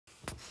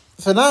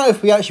So now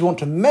if we actually want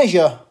to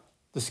measure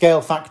the scale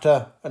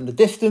factor and the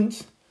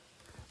distance,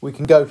 we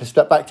can go to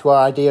step back to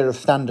our idea of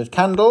standard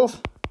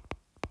candles.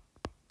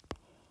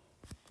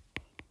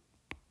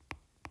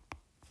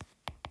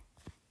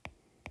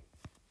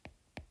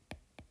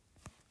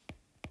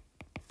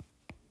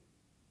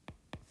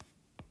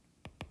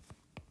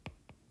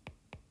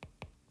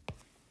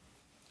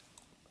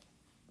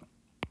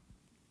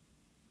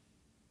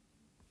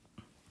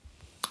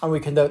 And we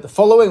can note the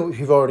following, which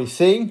we've already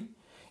seen.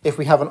 If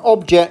we have an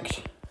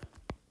object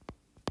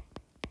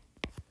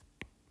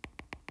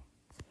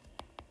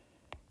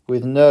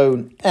with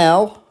known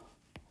L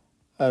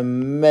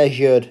and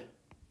measured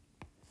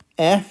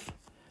F,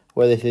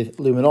 where this is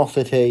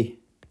luminosity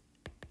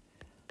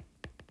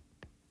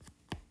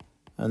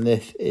and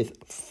this is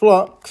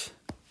flux,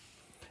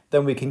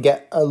 then we can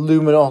get a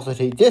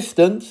luminosity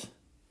distance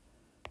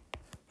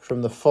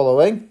from the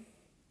following.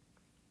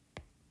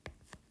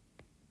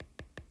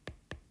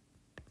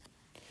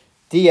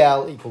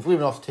 dl equals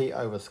luminosity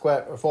over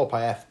 4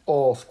 pi f,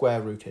 all square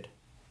rooted.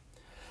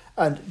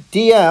 And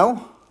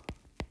dl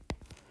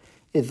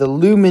is the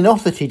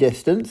luminosity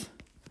distance.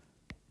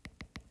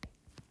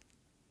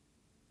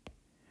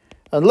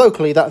 And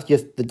locally, that's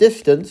just the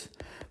distance.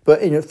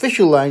 But in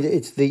official language,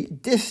 it's the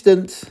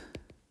distance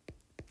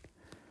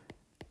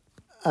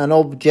an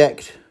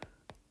object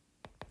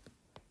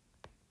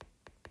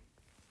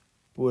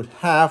would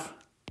have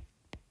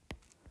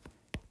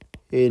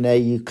in a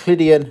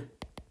Euclidean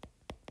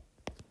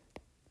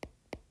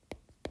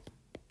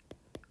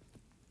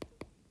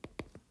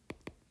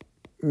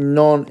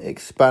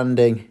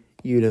non-expanding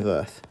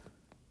universe.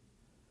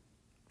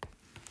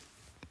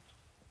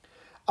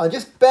 And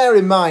just bear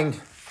in mind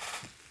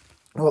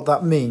what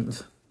that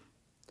means.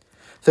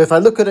 So if I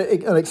look at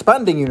an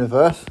expanding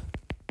universe,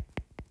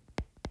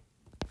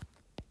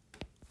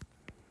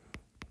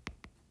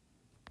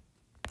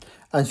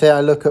 and say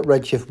I look at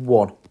redshift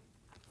 1,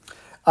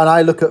 and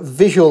I look at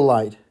visual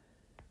light,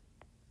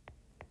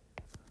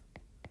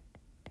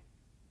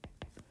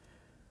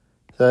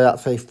 so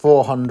that's say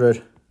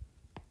 400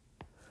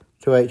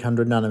 to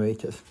 800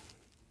 nanometers.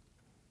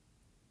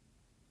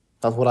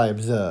 That's what I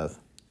observe.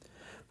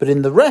 But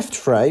in the rest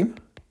frame,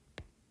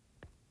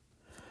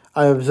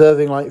 I'm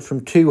observing light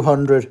from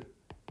 200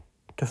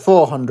 to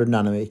 400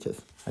 nanometers.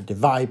 I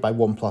divide by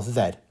 1 plus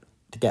z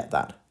to get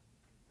that.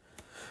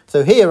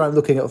 So here I'm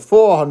looking at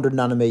 400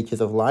 nanometers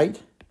of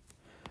light,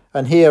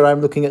 and here I'm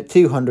looking at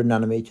 200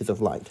 nanometers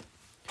of light.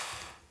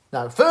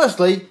 Now,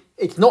 firstly,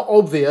 it's not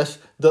obvious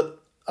that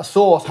a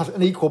source has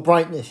an equal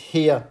brightness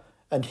here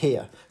and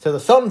here. So the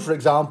sun, for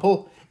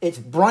example, it's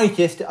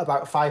brightest at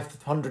about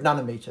 500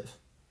 nanometers.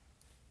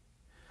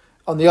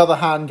 On the other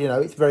hand, you know,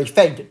 it's very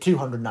faint at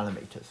 200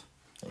 nanometers.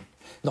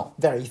 Not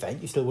very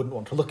faint, you still wouldn't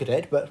want to look at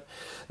it, but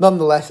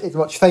nonetheless, it's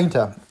much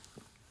fainter.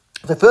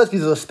 So firstly,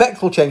 there's a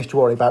spectral change to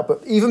worry about,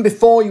 but even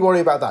before you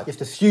worry about that,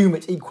 just assume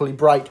it's equally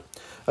bright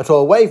at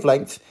all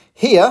wavelengths.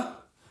 Here,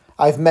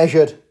 I've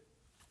measured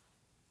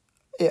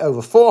it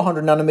over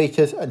 400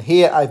 nanometers, and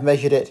here I've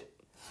measured it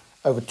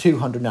over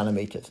 200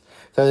 nanometers.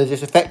 So there's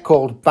this effect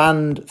called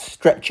band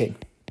stretching.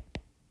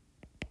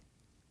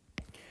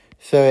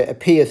 So it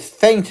appears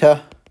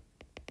fainter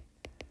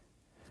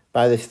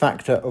by this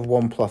factor of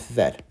 1 plus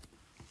z.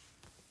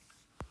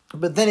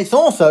 But then it's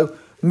also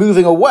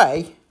moving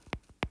away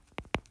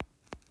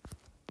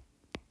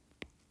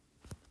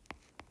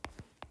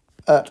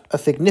at a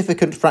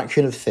significant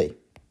fraction of c.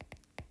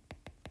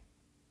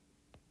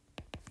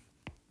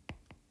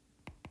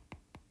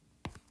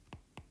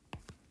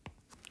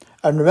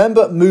 And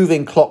remember,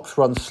 moving clocks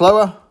run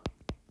slower,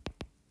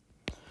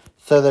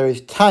 so there is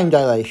time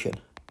dilation,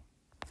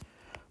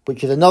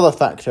 which is another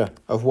factor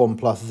of 1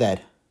 plus z.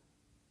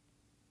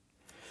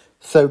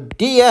 So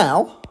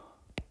dl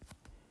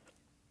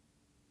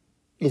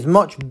is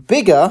much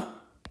bigger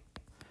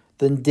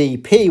than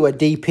dp, where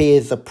dp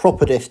is the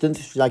proper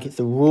distance, like it's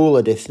the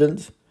ruler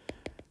distance,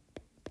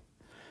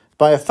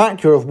 by a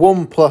factor of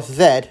 1 plus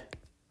z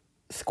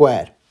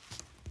squared.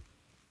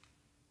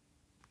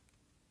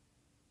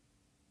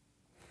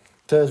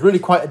 So there's really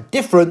quite a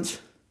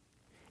difference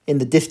in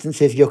the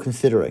distances you're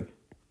considering.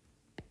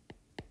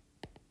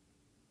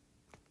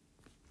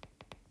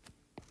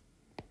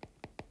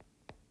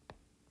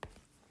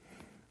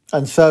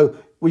 And so,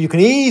 well, you can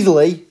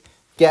easily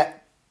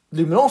get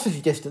luminosity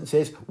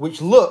distances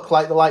which look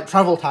like the light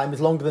travel time is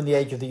longer than the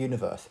age of the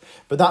universe.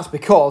 But that's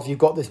because you've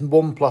got this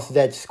 1 plus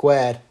z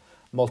squared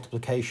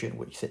multiplication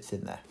which sits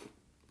in there.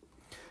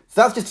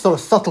 So that's just sort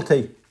of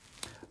subtlety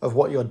of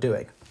what you're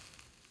doing.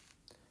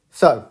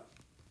 So,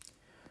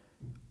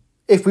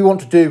 if we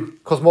want to do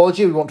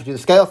cosmology, we want to do the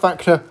scale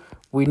factor,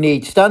 we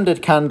need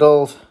standard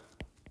candles,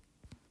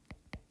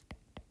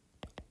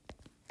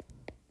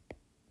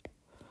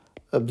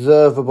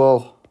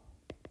 observable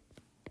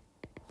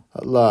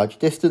at large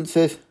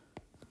distances,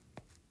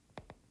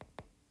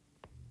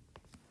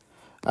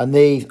 and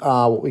these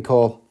are what we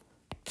call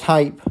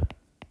type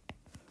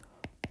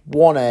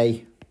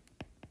 1a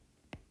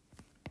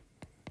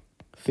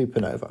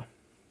supernova.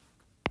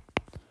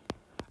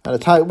 And a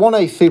type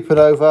 1a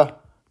supernova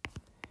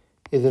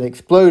is an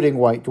exploding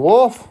white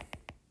dwarf.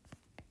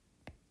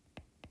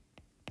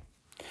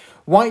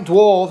 White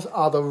dwarfs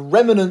are the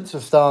remnants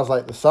of stars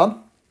like the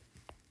Sun.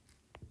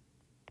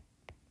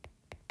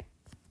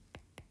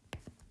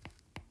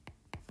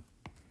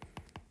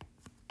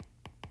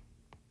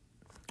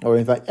 Or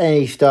in fact,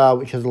 any star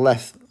which has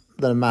less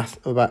than a mass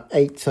of about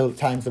 8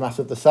 times the mass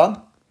of the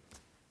Sun.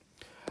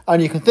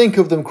 And you can think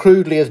of them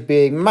crudely as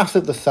being mass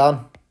of the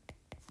Sun,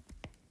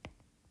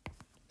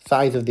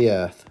 size of the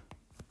Earth.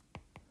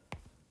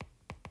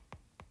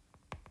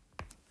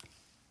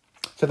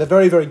 So they're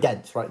very, very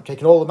dense, right? You've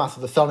taken all the mass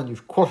of the Sun and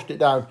you've crushed it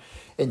down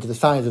into the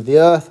size of the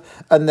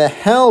Earth. And they're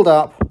held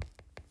up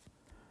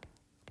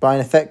by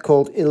an effect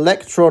called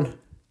electron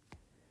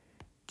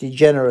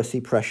degeneracy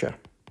pressure.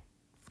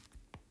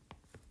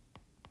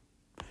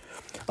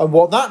 And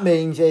what that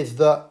means is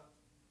that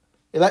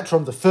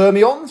electrons are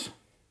fermions.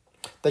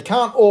 They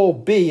can't all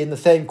be in the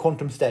same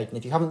quantum state. And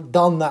if you haven't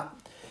done that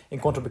in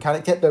quantum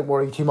mechanics yet, don't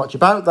worry too much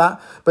about that.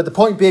 But the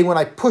point being, when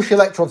I push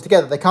electrons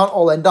together, they can't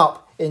all end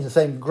up in the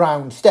same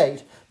ground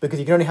state because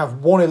you can only have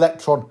one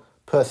electron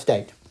per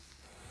state.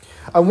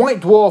 And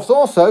white dwarfs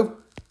also,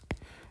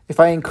 if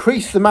I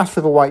increase the mass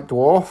of a white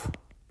dwarf,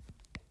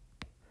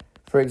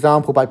 for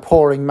example, by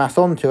pouring mass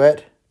onto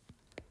it,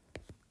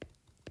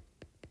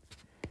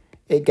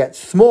 it gets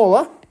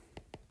smaller,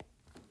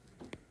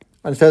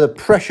 and so the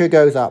pressure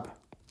goes up.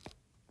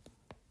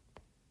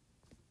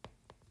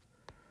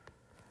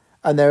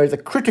 And there is a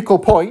critical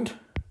point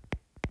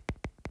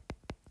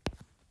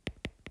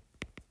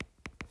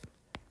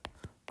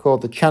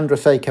called the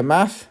Chandrasekhar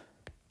mass.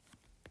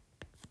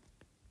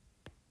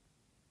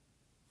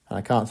 And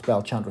I can't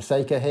spell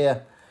Chandrasekhar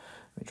here.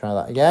 Let me try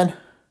that again.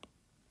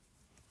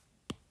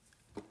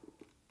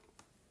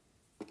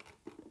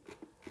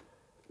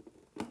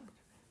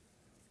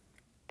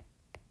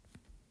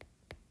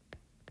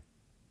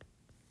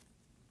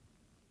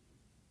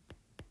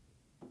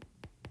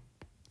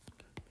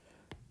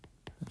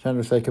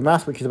 Chandrasekhar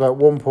mass, which is about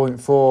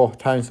 1.4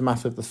 times the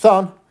mass of the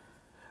Sun,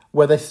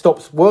 where this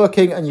stops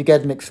working and you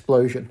get an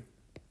explosion.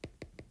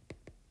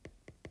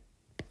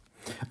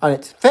 And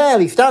it's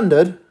fairly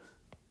standard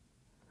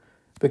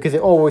because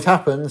it always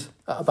happens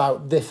at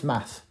about this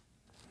mass.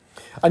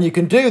 And you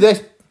can do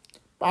this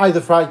either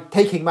by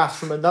taking mass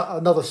from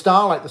another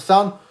star like the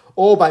Sun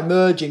or by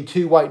merging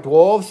two white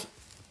dwarfs.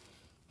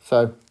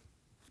 So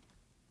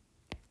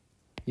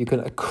you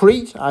can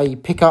accrete, i.e.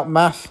 pick up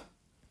mass,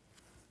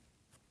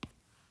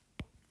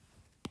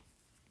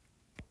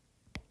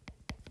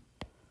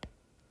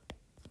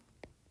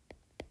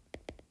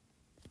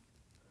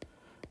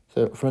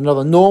 so from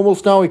another normal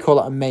star, we call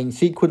it a main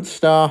sequence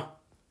star,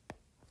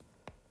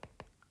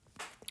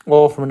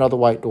 or from another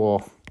white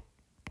dwarf.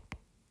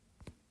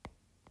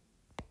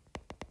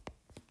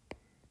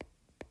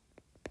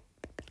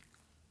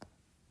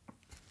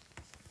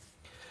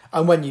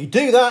 And when you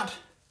do that,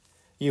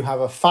 you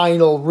have a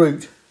final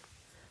route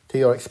to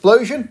your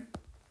explosion.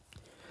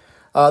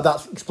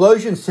 That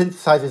explosion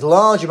synthesizes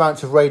large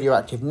amounts of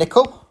radioactive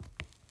nickel.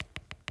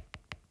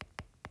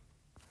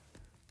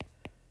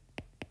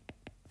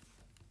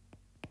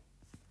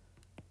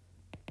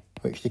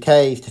 Which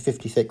decays to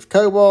 56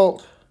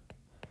 cobalt,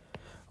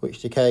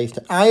 which decays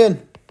to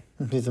iron,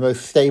 which is the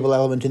most stable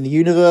element in the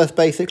universe,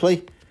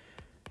 basically.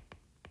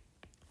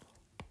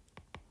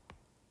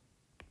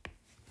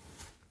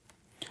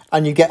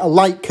 And you get a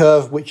light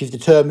curve, which is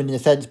determined, in a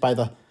sense, by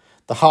the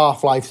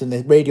half-lives and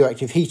the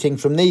radioactive heating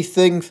from these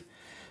things.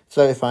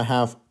 So if I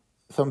have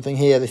something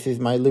here, this is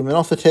my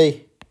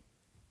luminosity,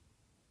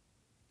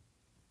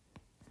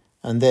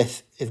 and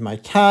this is my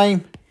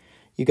time,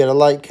 you get a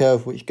light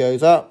curve which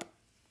goes up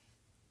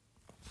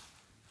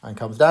and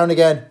comes down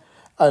again.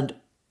 And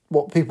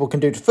what people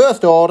can do to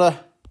first order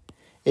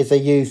is they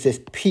use this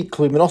peak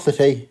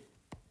luminosity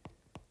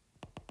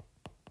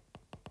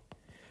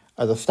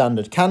as a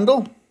standard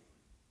candle.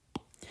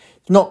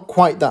 It's not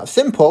quite that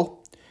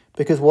simple,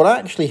 because what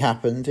actually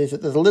happens is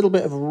that there's a little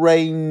bit of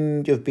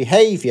range of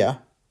behaviour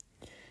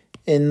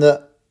in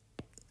that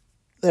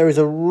there is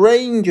a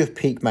range of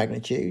peak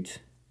magnitudes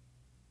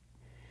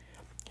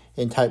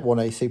in type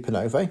 1a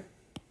supernovae.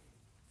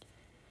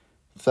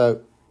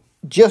 So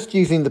just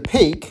using the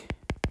peak,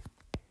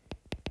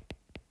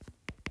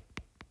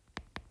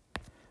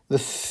 the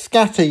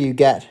scatter you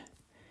get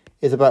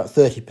is about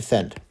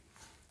 30%.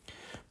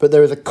 But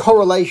there is a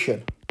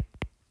correlation,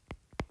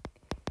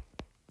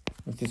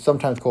 which is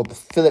sometimes called the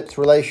Phillips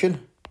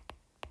relation,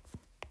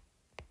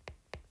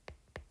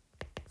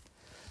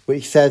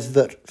 which says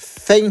that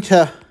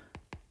fainter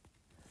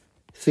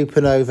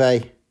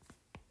supernovae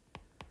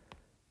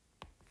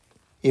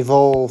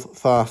evolve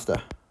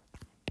faster.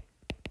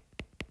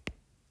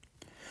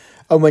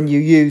 And when you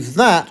use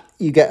that,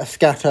 you get a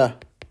scatter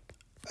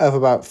of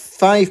about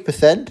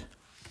 5%.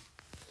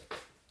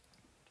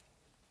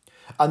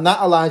 And that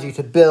allows you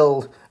to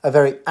build a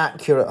very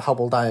accurate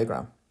Hubble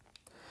diagram.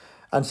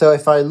 And so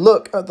if I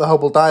look at the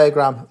Hubble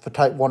diagram for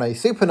type 1a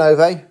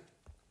supernovae,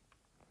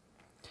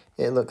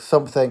 it looks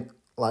something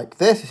like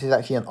this. This is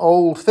actually an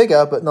old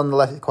figure, but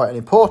nonetheless it's quite an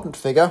important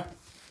figure.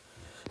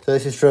 So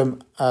this is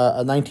from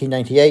a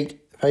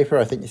 1998 paper.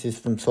 I think this is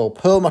from Saul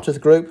Perlmutter's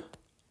group.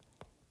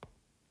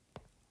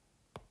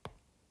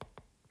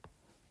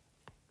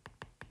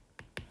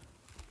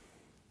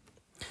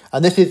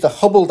 And this is the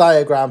Hubble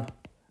diagram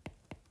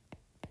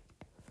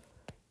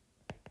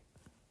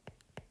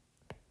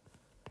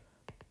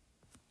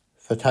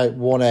for type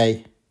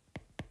 1a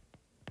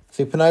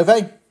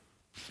supernovae.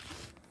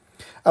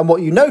 And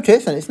what you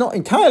notice, and it's not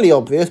entirely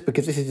obvious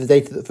because this is the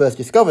data that first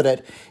discovered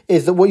it,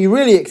 is that what you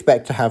really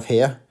expect to have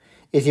here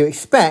is you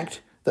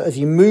expect that as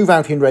you move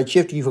out in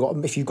redshift,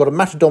 if you've got a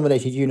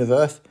matter-dominated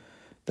universe,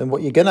 then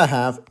what you're going to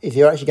have is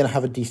you're actually going to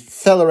have a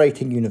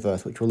decelerating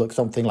universe, which will look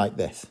something like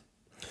this.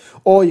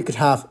 Or you could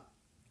have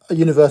a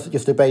universe that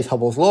just obeys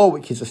Hubble's law,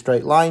 which is the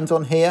straight lines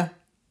on here.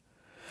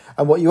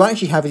 And what you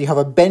actually have is you have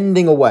a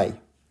bending away.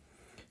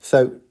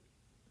 So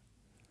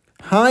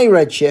high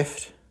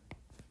redshift,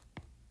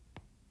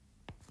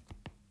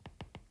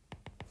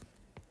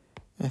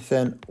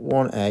 SN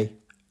 1a,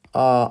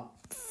 are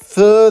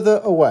further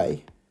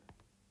away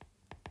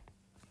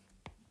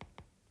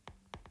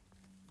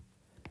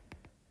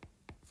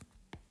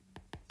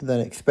than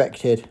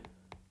expected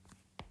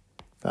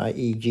by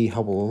e.g.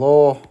 Hubble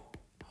law.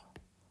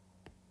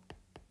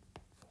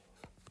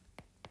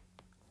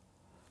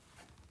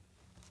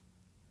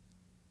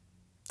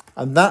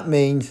 And that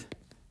means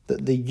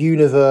that the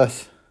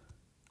universe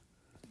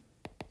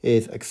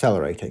is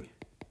accelerating.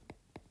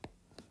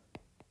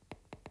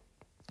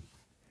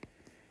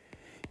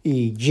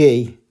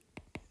 E.g.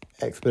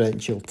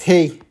 exponential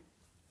t,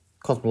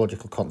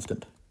 cosmological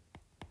constant.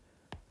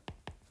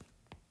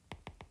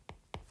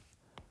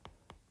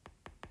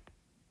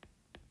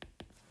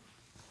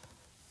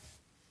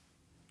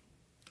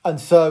 And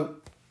so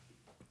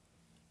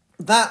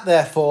that,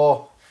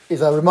 therefore,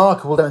 is a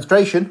remarkable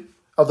demonstration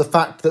of the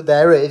fact that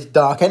there is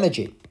dark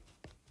energy.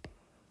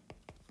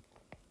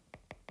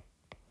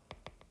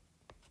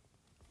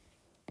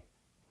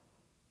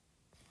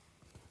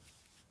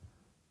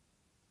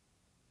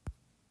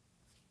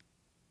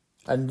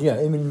 And,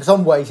 in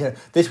some ways,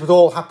 this was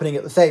all happening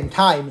at the same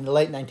time in the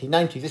late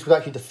 1990s. This was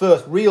actually the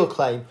first real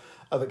claim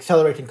of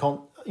accelerating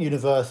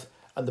universe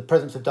and the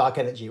presence of dark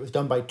energy. It was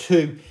done by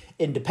two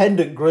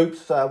independent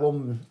groups,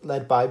 one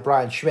led by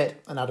Brian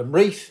Schmidt and Adam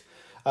Rees,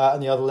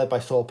 and the other led by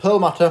Saul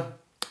Perlmutter.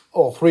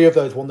 All three of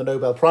those won the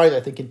Nobel Prize, I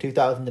think, in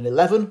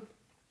 2011.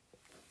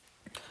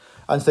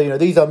 And so,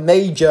 these are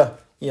major,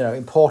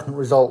 important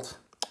results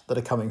that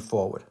are coming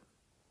forward.